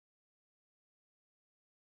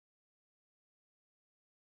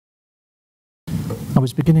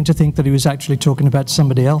was beginning to think that he was actually talking about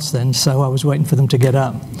somebody else then, so I was waiting for them to get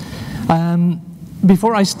up.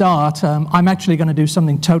 Before I start, I'm actually going to do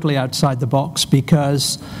something totally outside the box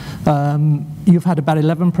because you've had about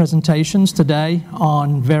 11 presentations today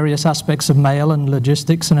on various aspects of mail and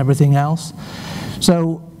logistics and everything else.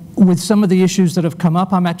 So with some of the issues that have come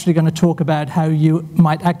up, I'm actually going to talk about how you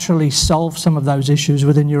might actually solve some of those issues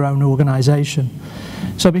within your own organization.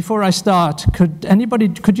 So before I start,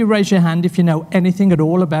 could you raise your hand if you know anything at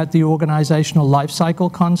all about the organizational life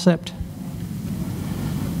cycle concept?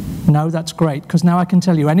 No, that's great, because now I can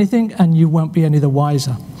tell you anything and you won't be any the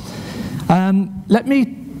wiser. Let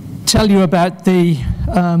me tell you about the,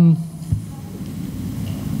 oh,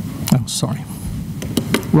 sorry,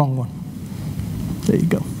 wrong one. There you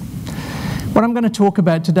go. What I'm going to talk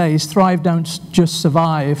about today is Thrive, Don't Just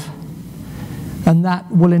Survive, and that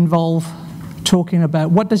will involve talking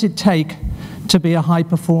about what does it take to be a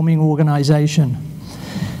high-performing organization.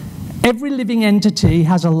 Every living entity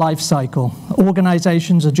has a life cycle.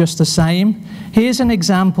 Organizations are just the same. Here's an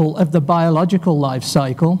example of the biological life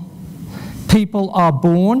cycle. People are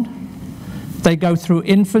born, they go through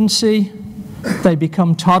infancy, they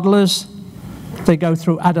become toddlers, they go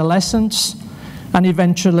through adolescence, and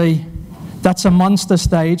eventually, that's a monster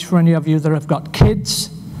stage for any of you that have got kids,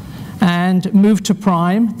 and move to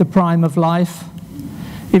prime, the prime of life.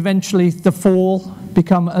 Eventually, the fall,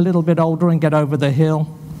 become a little bit older and get over the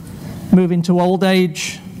hill. Move into old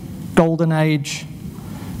age, golden age,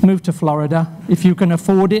 move to Florida. If you can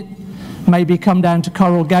afford it, maybe come down to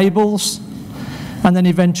Coral Gables, and then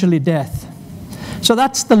eventually death. So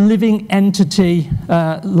that's the living entity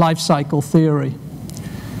life cycle theory.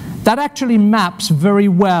 That actually maps very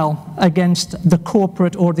well against the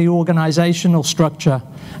corporate or the organizational structure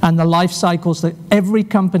and the life cycles that every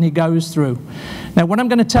company goes through. Now, what I'm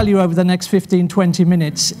going to tell you over the next 15, 20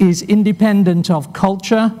 minutes is independent of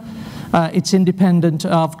culture, it's independent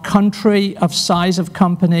of country, of size of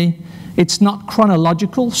company. It's not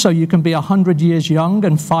chronological, so you can be 100 years young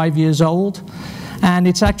and 5 years old. And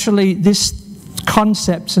it's actually, these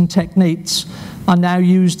concepts and techniques are now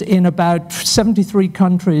used in about 73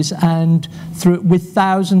 countries and with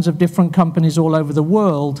thousands of different companies all over the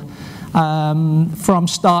world, from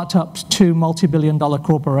startups to multi-billion-dollar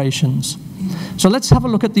corporations. So let's have a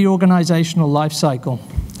look at the organizational life cycle.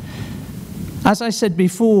 As I said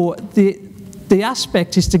before, the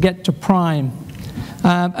aspect is to get to prime.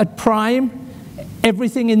 At prime,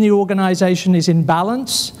 everything in the organization is in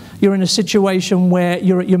balance. You're in a situation where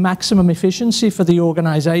you're at your maximum efficiency for the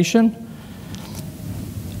organization.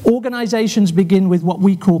 Organizations begin with what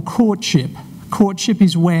we call courtship. Courtship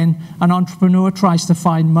is when an entrepreneur tries to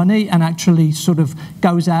find money and actually sort of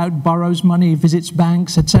goes out, borrows money, visits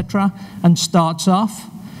banks, etc., and starts off.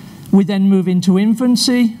 We then move into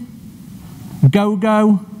infancy,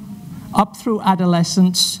 go-go, up through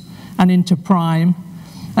adolescence, and into prime.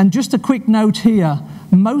 And just a quick note here,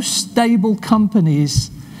 most stable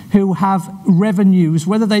companies who have revenues,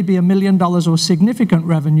 whether they be $1 million or significant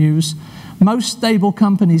revenues, most stable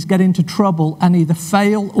companies get into trouble and either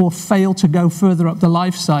fail or fail to go further up the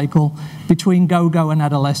life cycle between go-go and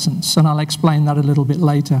adolescence, and I'll explain that a little bit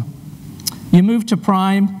later. You move to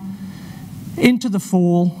prime, into the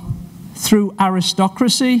fall, through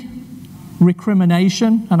aristocracy,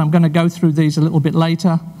 recrimination, and I'm going to go through these a little bit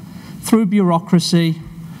later, through bureaucracy,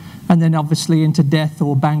 and then obviously into death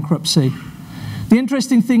or bankruptcy. The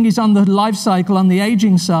interesting thing is on the life cycle, on the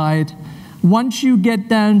aging side, once you get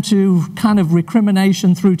down to kind of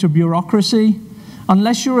recrimination through to bureaucracy,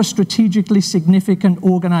 unless you're a strategically significant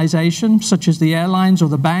organization, such as the airlines or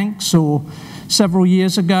the banks, or several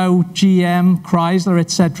years ago, GM, Chrysler,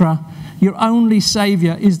 etc., your only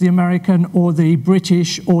savior is the American or the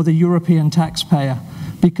British or the European taxpayer,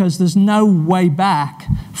 because there's no way back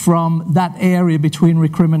from that area between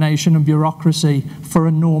recrimination and bureaucracy for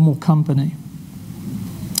a normal company.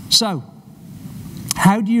 So,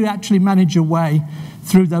 how do you actually manage your way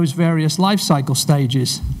through those various life cycle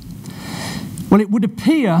stages? Well, it would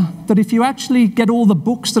appear that if you actually get all the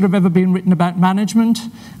books that have ever been written about management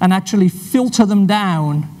and actually filter them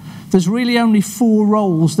down, there's really only 4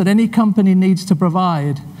 roles that any company needs to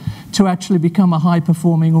provide to actually become a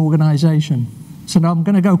high-performing organization. So now I'm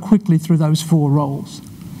going to go quickly through those 4 roles.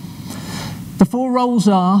 The 4 roles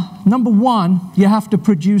are, number 1, you have to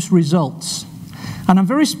produce results. And I'm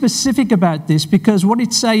very specific about this because what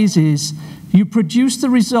it says is you produce the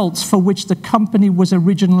results for which the company was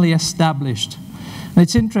originally established. And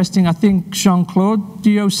it's interesting, I think Jean-Claude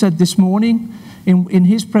Dio said this morning in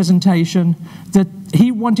his presentation that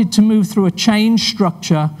he wanted to move through a change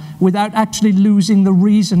structure without actually losing the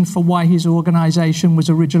reason for why his organization was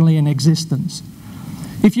originally in existence.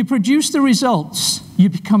 If you produce the results, you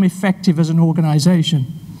become effective as an organization.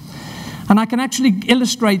 And I can actually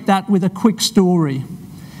illustrate that with a quick story.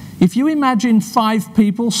 If you imagine 5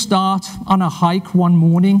 people start on a hike one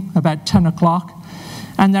morning about 10 o'clock,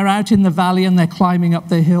 and they're out in the valley and they're climbing up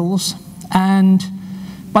the hills, and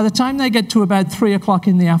by the time they get to about 3 o'clock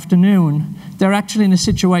in the afternoon, they're actually in a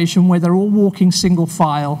situation where they're all walking single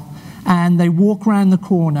file, and they walk around the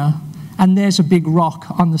corner, and there's a big rock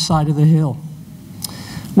on the side of the hill.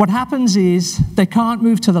 What happens is they can't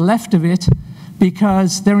move to the left of it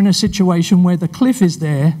because they're in a situation where the cliff is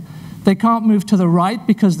there. They can't move to the right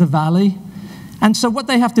because the valley. And so what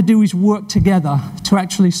they have to do is work together to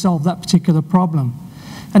actually solve that particular problem.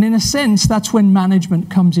 And in a sense, that's when management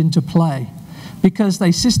comes into play, because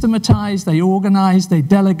they systematize, they organize, they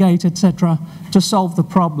delegate, etc., to solve the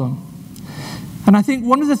problem. And I think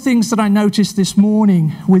one of the things that I noticed this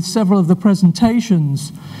morning with several of the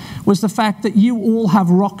presentations was the fact that you all have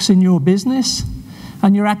rocks in your business,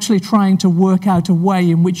 and you're actually trying to work out a way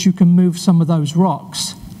in which you can move some of those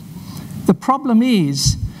rocks. The problem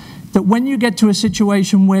is that when you get to a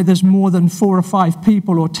situation where there's more than 4 or 5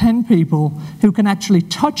 people or 10 people who can actually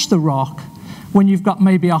touch the rock, when you've got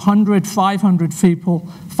maybe 100, 500 people,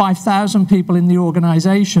 5,000 people in the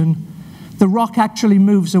organization, the rock actually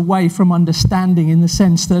moves away from understanding, in the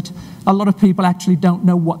sense that a lot of people actually don't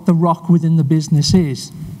know what the rock within the business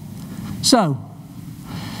is. So,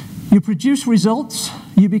 you produce results,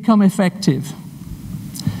 you become effective.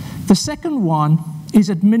 The second one is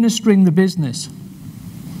administering the business.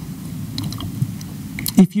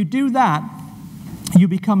 If you do that, you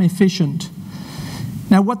become efficient.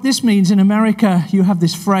 Now, what this means, in America, you have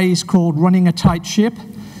this phrase called running a tight ship.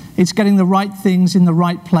 It's getting the right things in the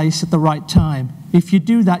right place at the right time. If you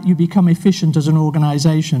do that, you become efficient as an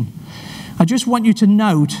organization. I just want you to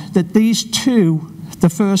note that these two, the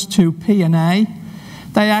first two, P and A,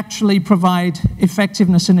 they actually provide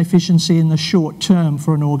effectiveness and efficiency in the short term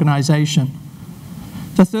for an organization.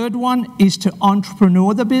 The third one is to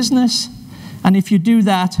entrepreneur the business, and if you do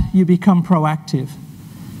that, you become proactive.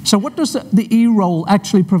 So what does the E role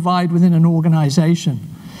actually provide within an organization?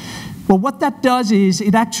 Well, what that does is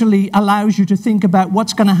it actually allows you to think about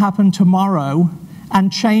what's going to happen tomorrow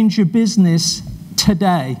and change your business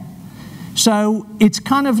today. So it's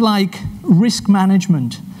kind of like risk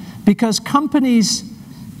management, because companies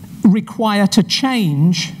require to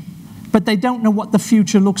change, but they don't know what the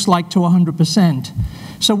future looks like to 100%.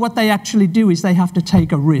 So what they actually do is they have to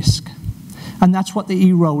take a risk. And that's what the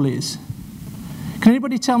E role is. Can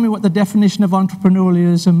anybody tell me what the definition of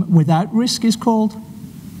entrepreneurialism without risk is called?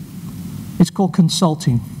 It's called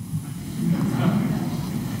consulting.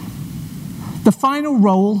 The final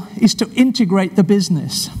role is to integrate the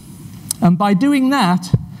business. And by doing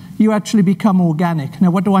that, you actually become organic.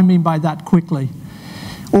 Now, what do I mean by that quickly?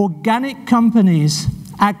 Organic companies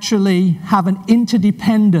actually have an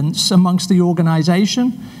interdependence amongst the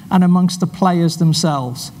organization and amongst the players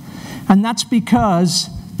themselves. And that's because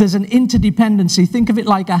there's an interdependency. Think of it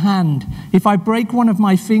like a hand. If I break one of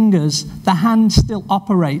my fingers, the hand still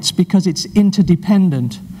operates because it's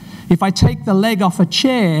interdependent. If I take the leg off a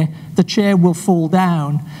chair, the chair will fall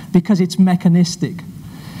down because it's mechanistic.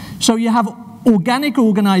 So you have organic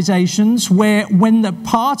organizations where when the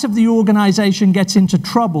part of the organization gets into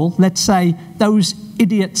trouble, let's say those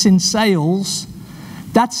idiots in sales,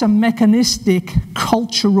 that's a mechanistic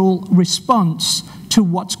cultural response to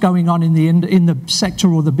what's going on in the sector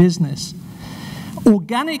or the business.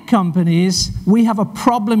 Organic companies, we have a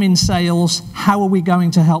problem in sales, how are we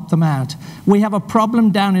going to help them out? We have a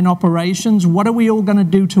problem down in operations, what are we all going to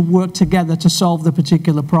do to work together to solve the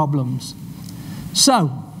particular problems?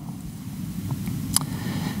 So,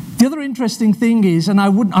 the other interesting thing is, and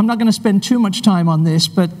I'm not going to spend too much time on this,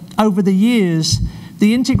 but over the years,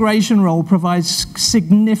 the integration role provides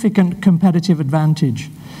significant competitive advantage.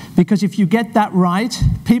 Because if you get that right,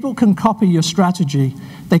 people can copy your strategy.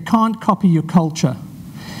 They can't copy your culture.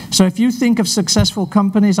 So if you think of successful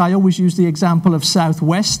companies, I always use the example of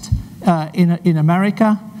Southwest in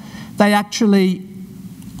America. They actually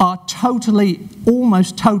are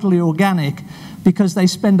almost totally organic, because they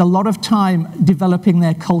spend a lot of time developing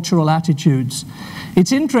their cultural attitudes.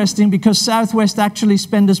 It's interesting because Southwest actually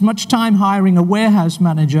spend as much time hiring a warehouse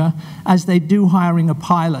manager as they do hiring a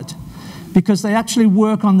pilot, because they actually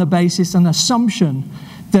work on the basis and assumption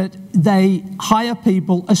that they hire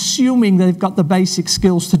people assuming they've got the basic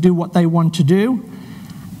skills to do what they want to do,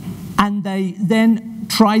 and they then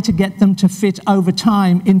try to get them to fit over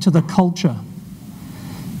time into the culture.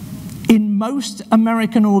 In most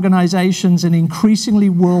American organizations and increasingly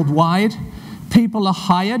worldwide, people are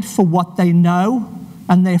hired for what they know,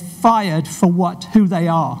 and they're fired for who they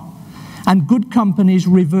are. And good companies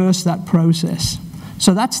reverse that process.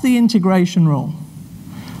 So that's the integration role.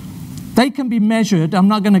 They can be measured. I'm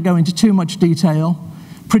not going to go into too much detail.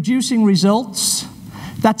 Producing results,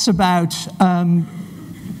 that's about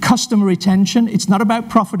customer retention. It's not about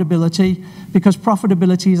profitability, because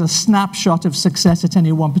profitability is a snapshot of success at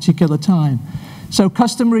any one particular time. So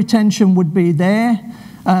customer retention would be there.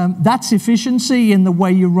 That's efficiency in the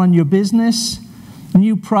way you run your business.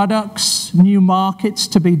 New products, new markets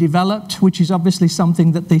to be developed, which is obviously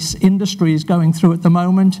something that this industry is going through at the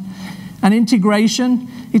moment. And integration,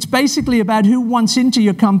 it's basically about who wants into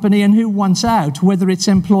your company and who wants out, whether it's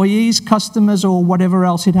employees, customers, or whatever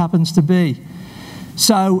else it happens to be.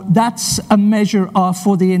 So that's a measure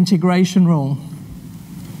for the integration role.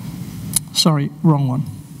 Sorry, wrong one.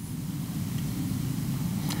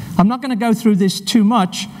 I'm not going to go through this too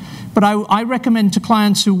much, but I recommend to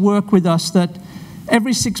clients who work with us that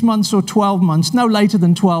every 6 months or 12 months, no later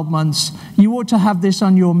than 12 months, you ought to have this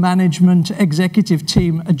on your management executive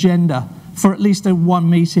team agenda for at least one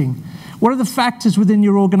meeting. What are the factors within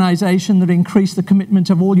your organization that increase the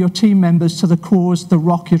commitment of all your team members to the cause, the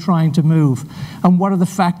rock you're trying to move? And what are the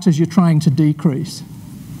factors you're trying to decrease?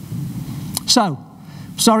 So,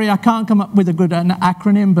 sorry, I can't come up with a good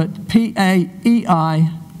acronym, but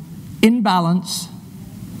PAEI, in balance,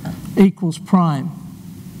 equals prime.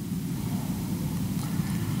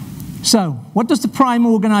 So, what does the prime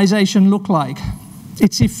organization look like?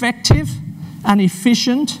 It's effective and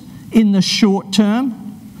efficient in the short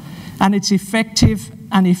term, and it's effective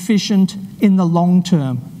and efficient in the long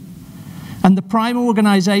term. And the prime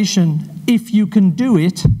organization, if you can do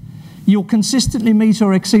it, you'll consistently meet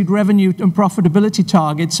or exceed revenue and profitability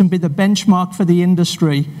targets and be the benchmark for the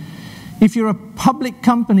industry. If you're a public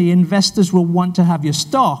company, investors will want to have your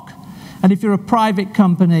stock. And if you're a private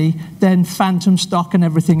company, then phantom stock and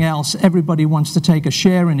everything else, everybody wants to take a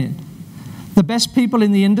share in it. The best people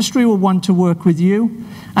in the industry will want to work with you,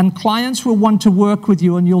 and clients will want to work with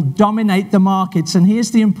you, and you'll dominate the markets. And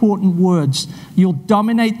here's the important words. You'll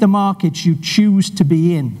dominate the markets you choose to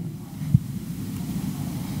be in.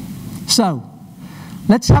 So,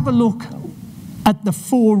 let's have a look at the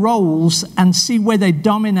 4 roles and see where they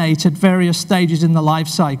dominate at various stages in the life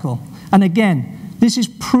cycle. And again, this is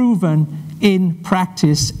proven in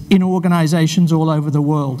practice in organizations all over the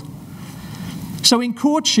world. So in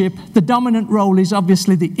courtship, the dominant role is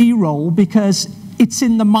obviously the E role, because it's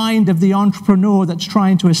in the mind of the entrepreneur that's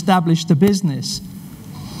trying to establish the business.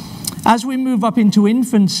 As we move up into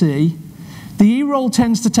infancy, the E role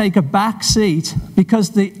tends to take a back seat,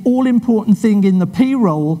 because the all-important thing in the P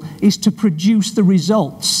role is to produce the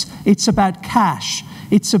results. It's about cash.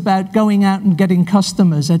 It's about going out and getting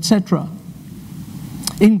customers, etc.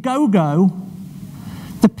 In go-go,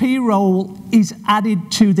 the P role is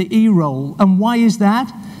added to the E role. And why is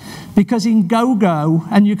that? Because in go-go,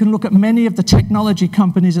 and you can look at many of the technology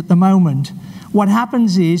companies at the moment, what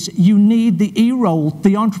happens is you need the E role,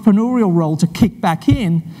 the entrepreneurial role, to kick back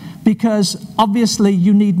in, because obviously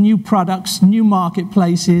you need new products, new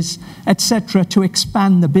marketplaces, etc., to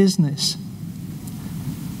expand the business.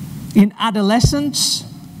 In adolescence,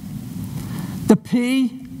 the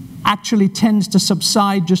P actually tends to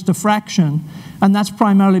subside just a fraction, and that's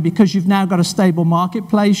primarily because you've now got a stable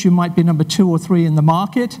marketplace. You might be number 2 or 3 in the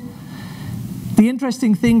market. The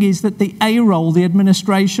interesting thing is that the A role, the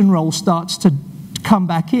administration role, starts to come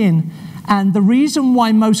back in, and the reason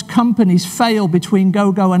why most companies fail between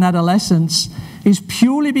go-go and adolescence is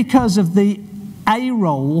purely because of the A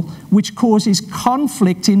role, which causes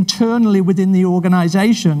conflict internally within the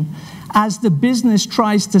organization as the business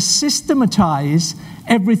tries to systematize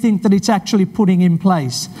everything that it's actually putting in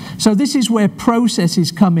place. So this is where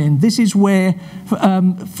processes come in. This is where,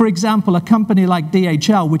 for example, a company like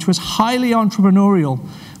DHL, which was highly entrepreneurial,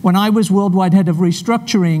 when I was worldwide head of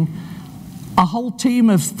restructuring, a whole team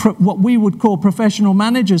of what we would call professional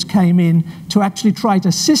managers came in to actually try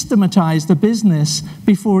to systematize the business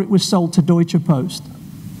before it was sold to Deutsche Post.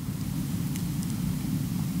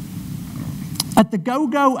 At the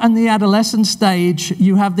go-go and the adolescent stage,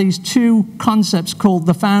 you have these 2 concepts called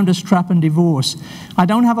the founder's trap and divorce. I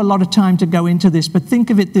don't have a lot of time to go into this, but think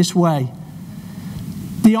of it this way.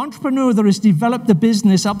 The entrepreneur that has developed the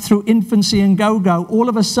business up through infancy and go-go all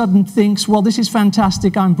of a sudden thinks, well, this is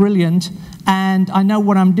fantastic, I'm brilliant, and I know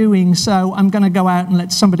what I'm doing, so I'm going to go out and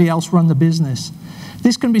let somebody else run the business.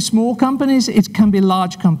 This can be small companies, it can be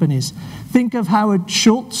large companies. Think of Howard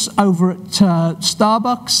Schultz over at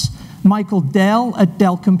Starbucks, Michael Dell at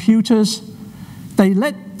Dell Computers. They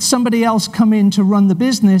let somebody else come in to run the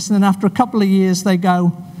business, and then after a couple of years they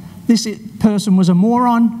go, this person was a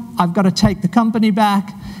moron, I've got to take the company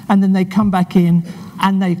back, and then they come back in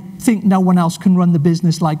and they think no one else can run the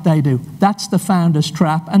business like they do. That's the founder's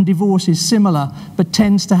trap, and divorce is similar, but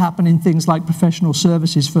tends to happen in things like professional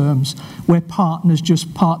services firms, where partners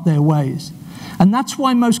just part their ways. And that's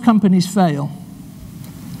why most companies fail.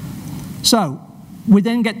 So, we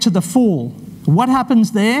then get to the fall. What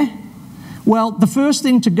happens there? Well, the first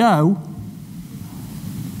thing to go,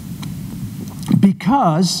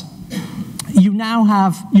 because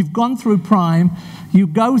you've gone through prime, you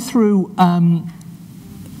go through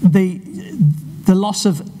the loss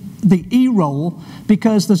of the E-roll,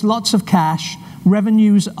 because there's lots of cash,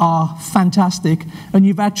 revenues are fantastic, and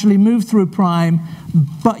you've actually moved through prime,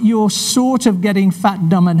 but you're sort of getting fat,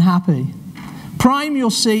 dumb, and happy. Prime, you'll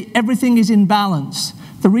see everything is in balance.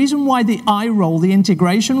 The reason why the I-roll, the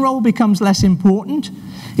integration roll, becomes less important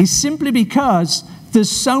is simply because there's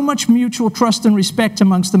so much mutual trust and respect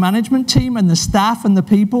amongst the management team and the staff and the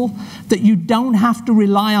people that you don't have to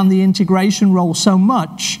rely on the integration role so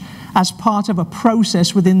much as part of a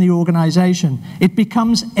process within the organization. It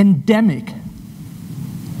becomes endemic.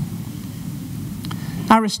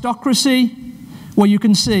 Aristocracy, well, you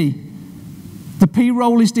can see the P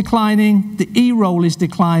roll is declining, the E roll is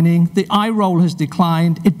declining, the I roll has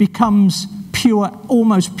declined. It becomes pure,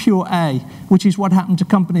 almost pure A, which is what happened to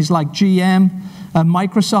companies like GM,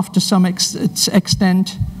 Microsoft to some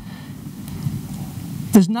extent.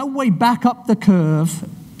 There's no way back up the curve.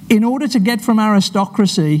 In order to get from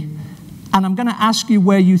aristocracy, and I'm going to ask you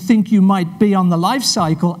where you think you might be on the life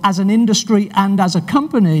cycle as an industry and as a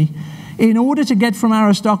company, in order to get from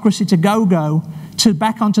aristocracy to go-go, to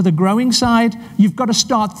back onto the growing side, you've got to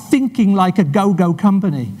start thinking like a go-go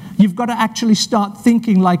company. You've got to actually start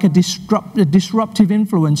thinking like a disruptive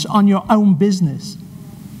influence on your own business.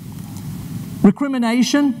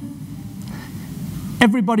 Recrimination,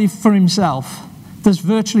 everybody for himself. There's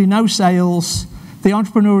virtually no sales. The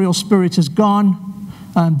entrepreneurial spirit has gone.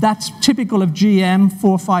 That's typical of GM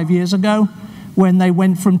 4 or 5 years ago, when they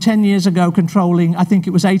went from 10 years ago controlling, I think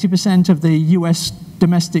it was 80% of the US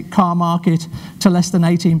domestic car market to less than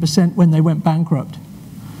 18% when they went bankrupt.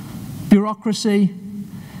 Bureaucracy,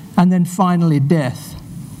 and then finally death.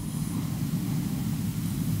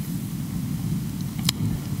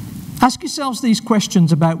 Ask yourselves these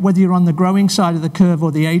questions about whether you're on the growing side of the curve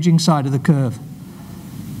or the aging side of the curve.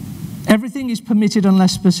 Everything is permitted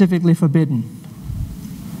unless specifically forbidden.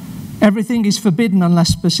 Everything is forbidden unless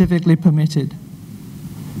specifically permitted.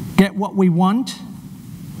 Get what we want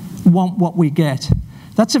what we get.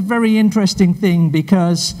 That's a very interesting thing,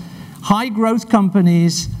 because high growth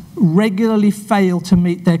companies regularly fail to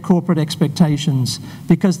meet their corporate expectations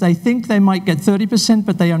because they think they might get 30%,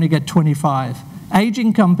 but they only get 25%.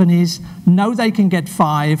 Aging companies know they can get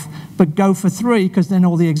 5%, but go for 3% because then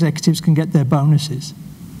all the executives can get their bonuses.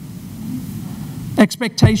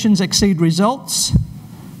 Expectations exceed results.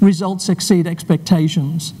 Results exceed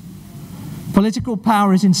expectations. Political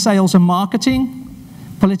power is in sales and marketing.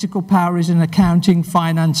 Political power is in accounting,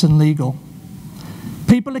 finance, and legal.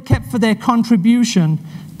 People are kept for their contribution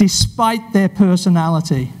despite their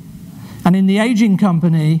personality. And in the aging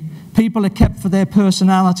company, people are kept for their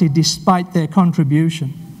personality despite their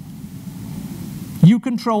contribution. You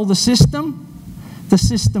control the system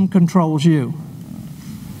controls you.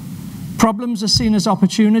 Problems are seen as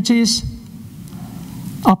opportunities.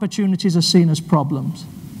 Opportunities are seen as problems.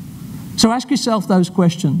 So ask yourself those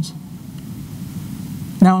questions.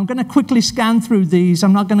 Now, I'm going to quickly scan through these.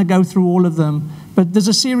 I'm not going to go through all of them, but there's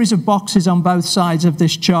a series of boxes on both sides of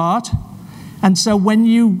this chart. And so when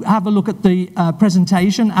you have a look at the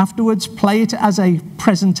presentation afterwards, play it as a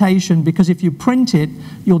presentation, because if you print it,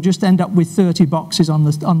 you'll just end up with 30 boxes on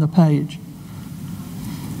the page.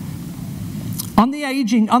 On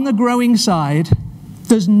the growing side,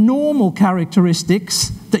 there's normal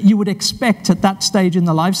characteristics that you would expect at that stage in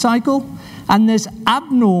the life cycle, and there's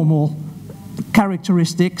abnormal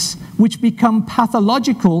characteristics which become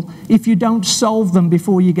pathological if you don't solve them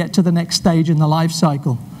before you get to the next stage in the life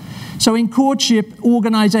cycle. So in courtship,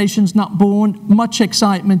 organization's not born, much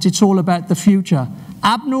excitement, it's all about the future.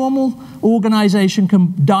 Abnormal, organization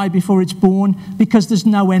can die before it's born because there's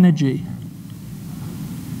no energy.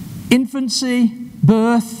 Infancy,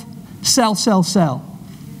 birth, cell, cell, cell.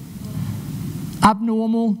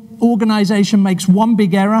 Abnormal, organization makes one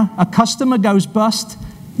big error, a customer goes bust,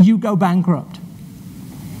 you go bankrupt.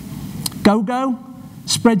 Go-go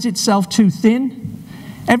spreads itself too thin.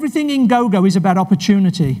 Everything in go-go is about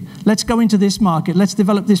opportunity. Let's go into this market, let's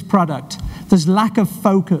develop this product. There's lack of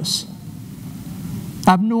focus.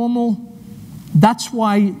 Abnormal, That's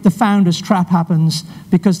why the founder's trap happens,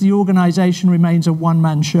 because the organization remains a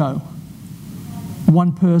one-man show,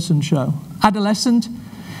 one-person show. Adolescent,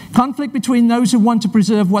 conflict between those who want to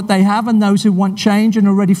preserve what they have and those who want change and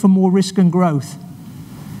are ready for more risk and growth.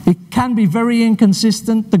 It can be very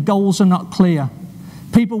inconsistent. The goals are not clear.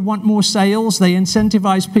 People want more sales. They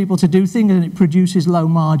incentivize people to do things, and it produces low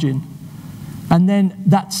margin. And then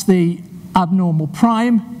that's the abnormal.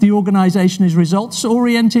 Prime, the organization is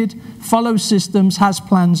results-oriented, follows systems, has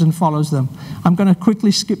plans, and follows them. I'm going to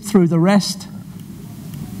quickly skip through the rest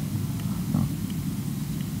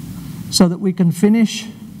so that we can finish.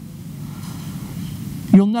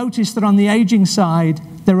 You'll notice that on the aging side,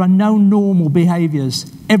 there are no normal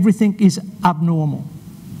behaviors. Everything is abnormal.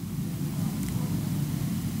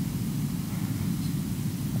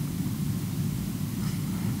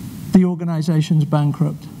 The organization's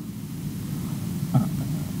bankrupt.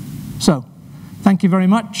 So, thank you very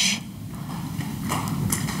much.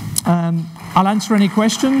 I'll answer any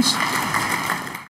questions.